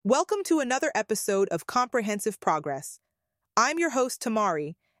Welcome to another episode of Comprehensive Progress. I'm your host,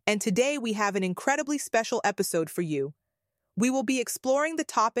 Tamari, and today we have an incredibly special episode for you. We will be exploring the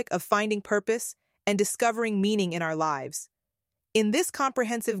topic of finding purpose and discovering meaning in our lives. In this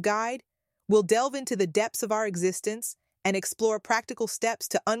comprehensive guide, we'll delve into the depths of our existence and explore practical steps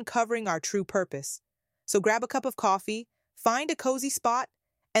to uncovering our true purpose. So grab a cup of coffee, find a cozy spot,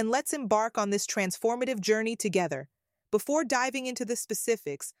 and let's embark on this transformative journey together. Before diving into the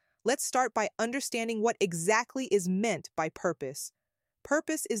specifics, let's start by understanding what exactly is meant by purpose.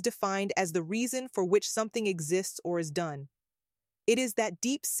 Purpose is defined as the reason for which something exists or is done. It is that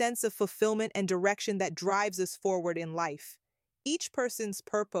deep sense of fulfillment and direction that drives us forward in life. Each person's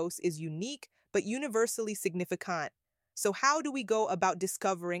purpose is unique but universally significant. So, how do we go about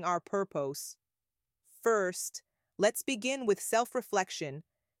discovering our purpose? First, let's begin with self reflection,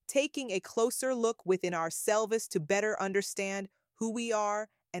 taking a closer look within ourselves to better understand who we are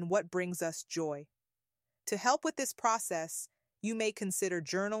and what brings us joy. To help with this process, you may consider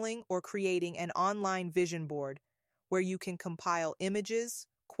journaling or creating an online vision board where you can compile images,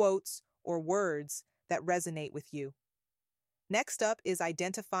 quotes, or words that resonate with you. Next up is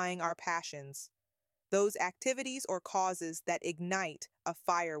identifying our passions, those activities or causes that ignite a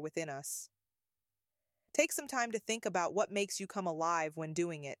fire within us. Take some time to think about what makes you come alive when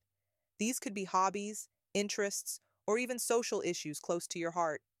doing it. These could be hobbies, interests, or even social issues close to your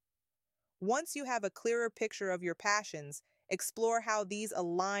heart. Once you have a clearer picture of your passions, explore how these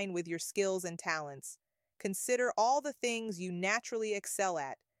align with your skills and talents. Consider all the things you naturally excel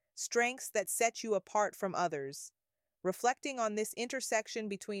at, strengths that set you apart from others. Reflecting on this intersection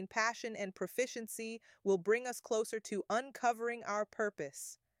between passion and proficiency will bring us closer to uncovering our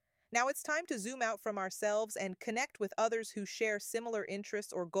purpose. Now it's time to zoom out from ourselves and connect with others who share similar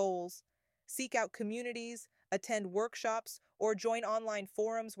interests or goals. Seek out communities, attend workshops, or join online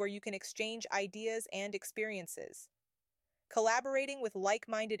forums where you can exchange ideas and experiences. Collaborating with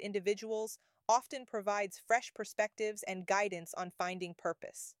like-minded individuals often provides fresh perspectives and guidance on finding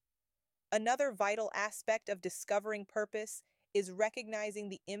purpose. Another vital aspect of discovering purpose is recognizing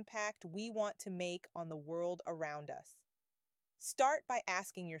the impact we want to make on the world around us. Start by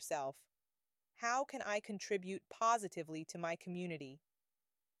asking yourself, how can I contribute positively to my community?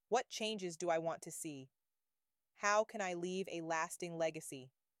 What changes do I want to see? How can I leave a lasting legacy?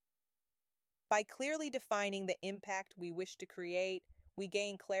 By clearly defining the impact we wish to create, we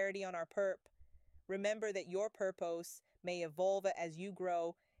gain clarity on our perp. Remember that your purpose may evolve as you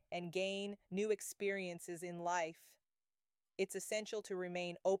grow and gain new experiences in life. It's essential to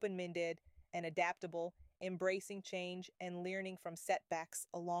remain open-minded and adaptable, embracing change and learning from setbacks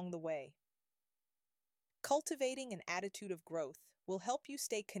along the way. Cultivating an attitude of growth will help you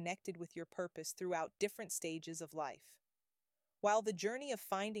stay connected with your purpose throughout different stages of life. While the journey of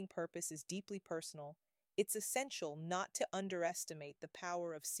finding purpose is deeply personal, it's essential not to underestimate the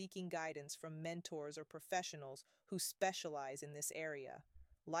power of seeking guidance from mentors or professionals who specialize in this area.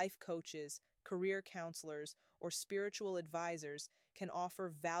 Life coaches, career counselors, or spiritual advisors can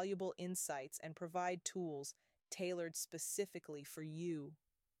offer valuable insights and provide tools tailored specifically for you.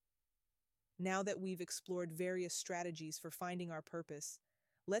 Now that we've explored various strategies for finding our purpose,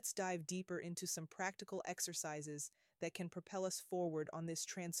 let's dive deeper into some practical exercises that can propel us forward on this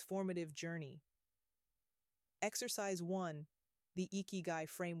transformative journey. Exercise 1. The Ikigai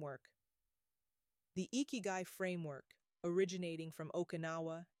Framework. The Ikigai Framework, originating from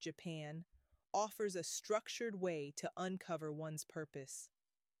Okinawa, Japan, offers a structured way to uncover one's purpose.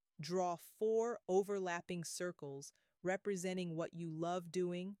 Draw 4 overlapping circles representing what you love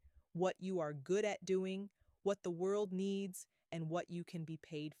doing, what you are good at doing, what the world needs, and what you can be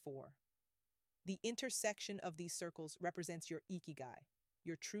paid for. The intersection of these circles represents your ikigai,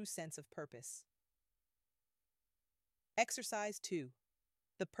 your true sense of purpose. Exercise 2.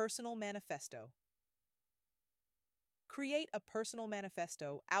 The Personal Manifesto. Create a personal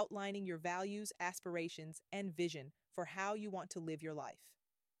manifesto outlining your values, aspirations, and vision for how you want to live your life.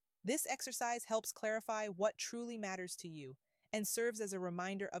 This exercise helps clarify what truly matters to you and serves as a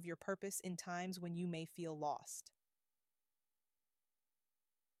reminder of your purpose in times when you may feel lost.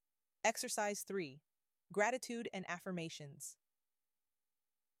 Exercise 3. Gratitude and Affirmations.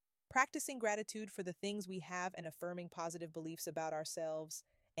 Practicing gratitude for the things we have and affirming positive beliefs about ourselves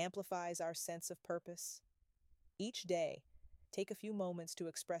amplifies our sense of purpose. Each day, take a few moments to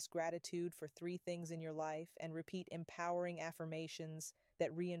express gratitude for 3 things in your life and repeat empowering affirmations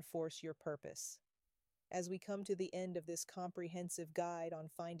that reinforce your purpose. As we come to the end of this comprehensive guide on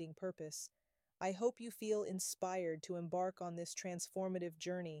finding purpose, I hope you feel inspired to embark on this transformative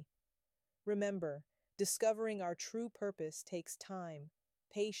journey. Remember, discovering our true purpose takes time,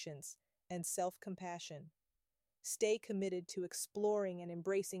 patience, and self-compassion. Stay committed to exploring and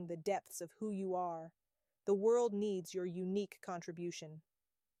embracing the depths of who you are. The world needs your unique contribution.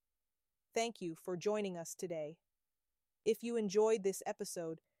 Thank you for joining us today. If you enjoyed this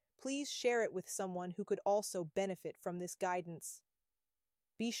episode, please share it with someone who could also benefit from this guidance.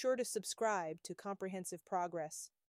 Be sure to subscribe to Comprehensive Progress